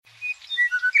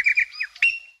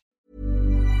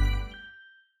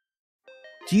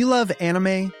Do you love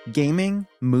anime, gaming,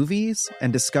 movies,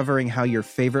 and discovering how your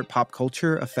favorite pop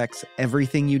culture affects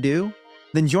everything you do?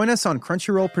 Then join us on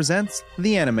Crunchyroll Presents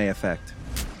The Anime Effect.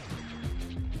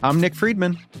 I'm Nick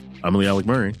Friedman. I'm Lee Alec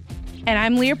Murray. And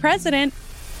I'm Leah President.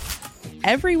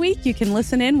 Every week you can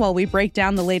listen in while we break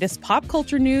down the latest pop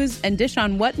culture news and dish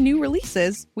on what new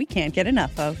releases we can't get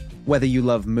enough of. Whether you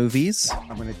love movies,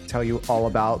 I'm going to tell you all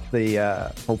about the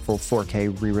hopeful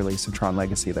 4K re-release of Tron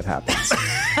Legacy that happens.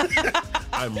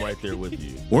 I'm right there with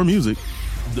you. Or music.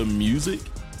 The music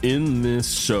in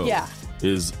this show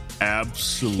is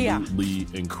absolutely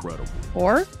incredible.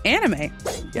 Or anime.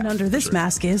 And under this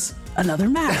mask is another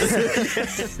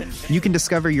mask. You can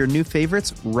discover your new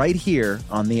favorites right here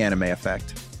on The Anime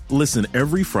Effect. Listen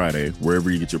every Friday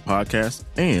wherever you get your podcasts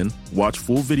and watch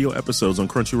full video episodes on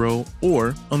Crunchyroll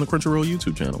or on the Crunchyroll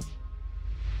YouTube channel.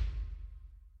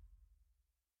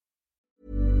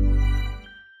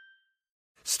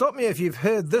 Stop me if you've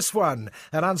heard this one.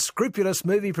 An unscrupulous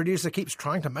movie producer keeps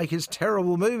trying to make his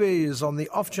terrible movies on the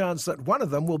off chance that one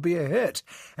of them will be a hit.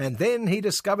 And then he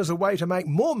discovers a way to make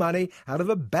more money out of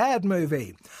a bad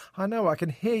movie. I know, I can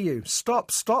hear you.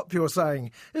 Stop, you're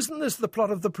saying. Isn't this the plot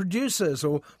of The Producers,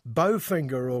 or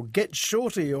Bowfinger, or Get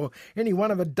Shorty, or any one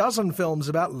of a dozen films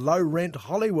about low-rent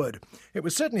Hollywood? It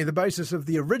was certainly the basis of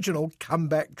the original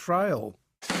Comeback Trail.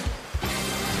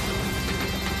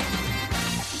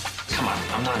 Come on,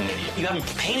 I'm not an idiot. You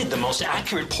haven't painted the most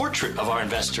accurate portrait of our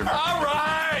investor. All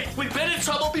right! We've been in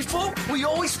trouble before. We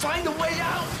always find a way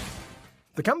out.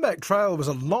 The Comeback Trail was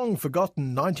a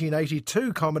long-forgotten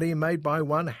 1982 comedy made by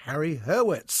one Harry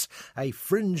Hurwitz, a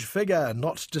fringe figure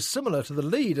not dissimilar to the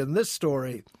lead in this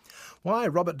story. Why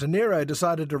Robert De Niro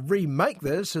decided to remake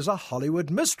this is a Hollywood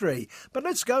mystery, but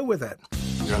let's go with it.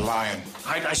 You're lying.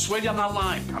 I swear I'm not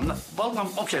lying.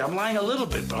 I'm lying a little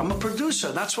bit, but I'm a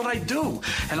producer. That's what I do.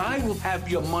 And I will have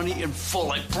your money in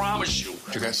full, I promise you.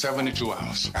 You got 72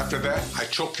 hours. After that, I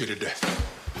choke you to death.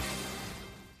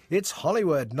 It's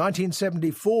Hollywood,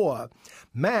 1974.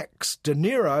 Max De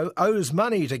Niro owes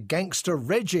money to gangster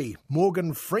Reggie.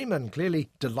 Morgan Freeman clearly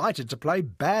delighted to play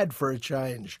bad for a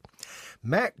change.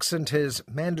 Max and his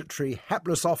mandatory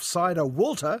hapless offsider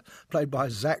Walter, played by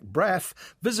Zach Braff,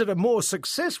 visit a more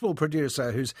successful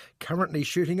producer who's currently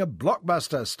shooting a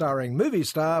blockbuster starring movie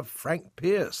star Frank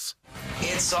Pierce.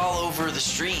 It's all over the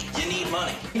street. You need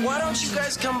money. Why don't you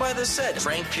guys come by the set?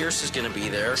 Frank Pierce is going to be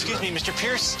there. Excuse me, Mr.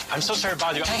 Pierce. I'm so sorry to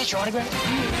bother you. Can I get your autograph?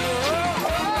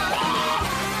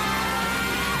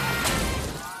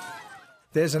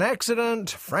 There's an accident,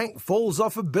 Frank falls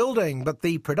off a building, but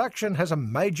the production has a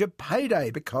major payday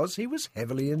because he was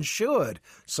heavily insured.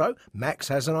 So Max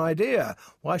has an idea.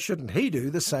 Why shouldn't he do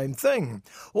the same thing?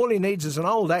 All he needs is an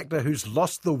old actor who's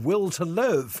lost the will to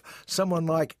live, someone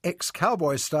like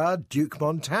ex-cowboy star Duke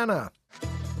Montana.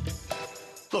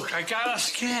 Look, I got a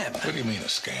scam. What do you mean a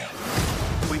scam?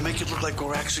 We make it look like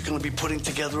we're actually going to be putting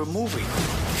together a movie.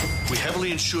 We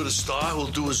heavily insure the star who'll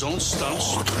do his own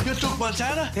stunts. You're Duke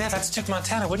Montana? Yeah, that's Duke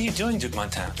Montana. What are you doing, Duke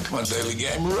Montana? Come on, daily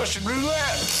game, Russian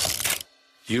roulette.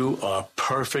 You are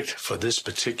perfect for this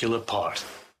particular part.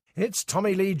 It's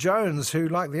Tommy Lee Jones, who,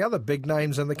 like the other big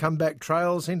names in the Comeback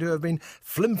Trail, seem to have been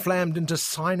flim-flammed into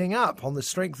signing up on the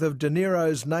strength of De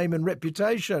Niro's name and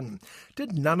reputation.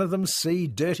 Did none of them see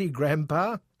Dirty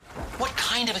Grandpa? What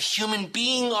kind of a human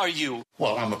being are you?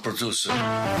 Well, I'm a producer.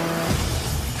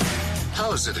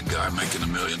 How is it a guy making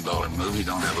 $1 million movie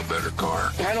don't have a better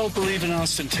car? I don't believe in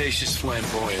ostentatious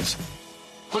flamboyance.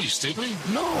 What are you, stupid?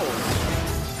 No.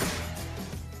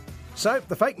 So,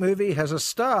 the fake movie has a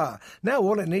star. Now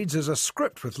all it needs is a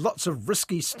script with lots of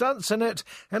risky stunts in it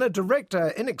and a director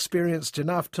inexperienced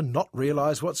enough to not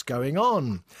realise what's going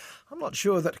on. I'm not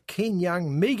sure that Keen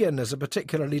Young Megan is a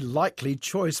particularly likely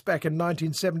choice back in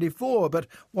 1974, but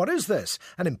what is this?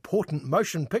 An important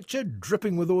motion picture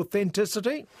dripping with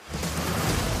authenticity?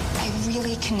 I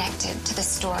really connected to the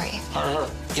story. Yeah,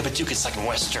 but Duke is like a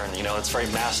Western, you know, it's very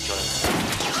masculine.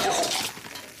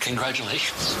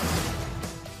 Congratulations.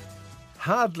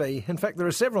 Hardly. In fact, there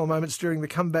are several moments during the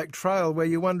Comeback Trail where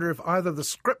you wonder if either the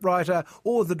scriptwriter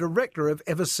or the director have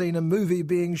ever seen a movie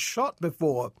being shot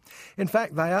before. In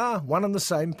fact, they are one and the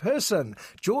same person.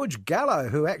 George Gallo,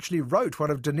 who actually wrote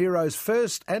one of De Niro's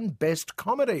first and best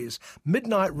comedies,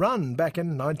 Midnight Run, back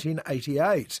in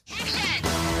 1988.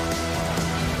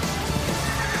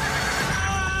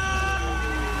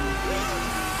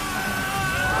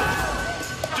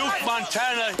 Duke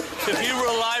Montana, if he were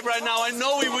alive right now, I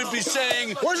know he would be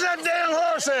saying, "Where's that damn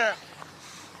horse at?"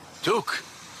 Duke,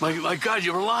 my God,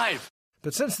 you're alive.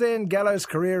 But since then, Gallo's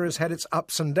career has had its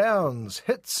ups and downs.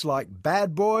 Hits like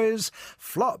Bad Boys,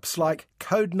 flops like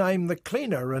Codename the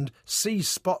Cleaner and See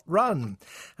Spot Run.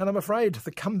 And I'm afraid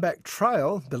The Comeback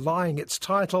Trail, belying its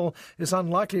title, is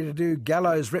unlikely to do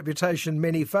Gallo's reputation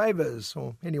many favours,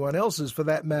 or anyone else's for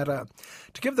that matter.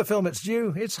 To give the film its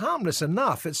due, it's harmless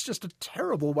enough. It's just a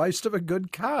terrible waste of a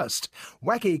good cast.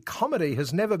 Wacky comedy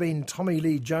has never been Tommy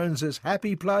Lee Jones's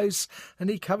happy place, and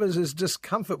he covers his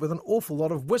discomfort with an awful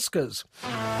lot of whiskers.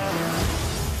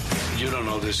 You don't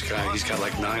know this guy. He's got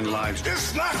like 9 lives.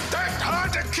 It's not that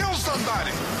hard to kill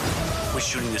somebody. We're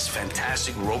shooting this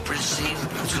fantastic rope scene.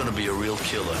 It's going to be a real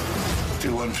killer. If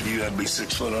it wasn't for you, I'd be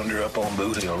 6 foot under up on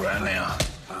Booth Hill right now.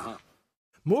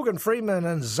 Morgan Freeman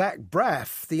and Zach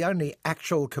Braff, the only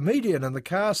actual comedian in the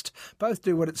cast, both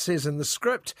do what it says in the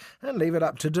script and leave it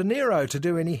up to De Niro to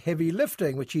do any heavy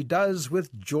lifting, which he does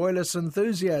with joyless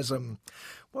enthusiasm.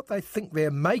 What they think they're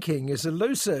making is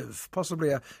elusive, possibly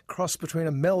a cross between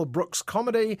a Mel Brooks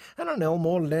comedy and an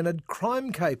Elmore Leonard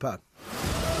crime caper.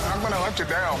 I'm going to hunt you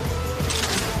down.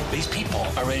 These people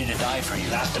are ready to die for you.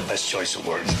 That's the best choice of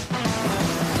words.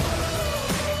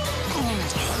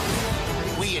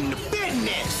 We in the business.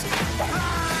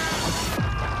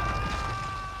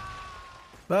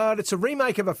 But it's a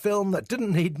remake of a film that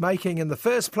didn't need making in the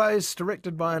first place,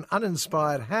 directed by an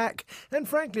uninspired hack, and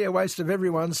frankly a waste of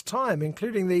everyone's time,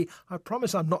 including the, I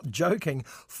promise I'm not joking,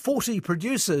 40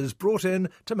 producers brought in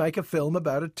to make a film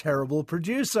about a terrible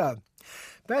producer.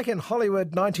 Back in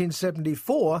Hollywood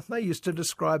 1974, they used to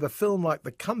describe a film like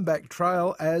The Comeback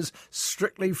Trail as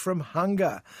strictly from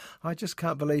hunger. I just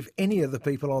can't believe any of the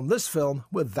people on this film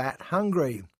were that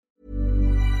hungry.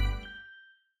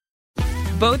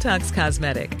 Botox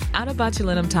Cosmetic, out of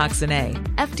botulinum toxin A,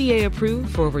 FDA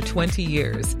approved for over 20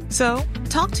 years. So,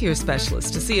 talk to your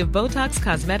specialist to see if Botox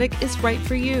Cosmetic is right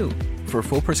for you. For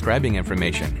full prescribing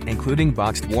information, including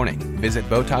boxed warning, visit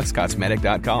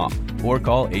BotoxCosmetic.com or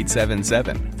call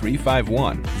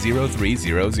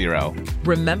 877-351-0300.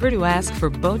 Remember to ask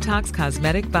for Botox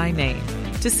Cosmetic by name.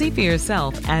 To see for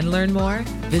yourself and learn more,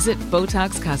 visit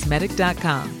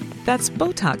BotoxCosmetic.com. That's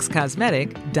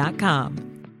BotoxCosmetic.com.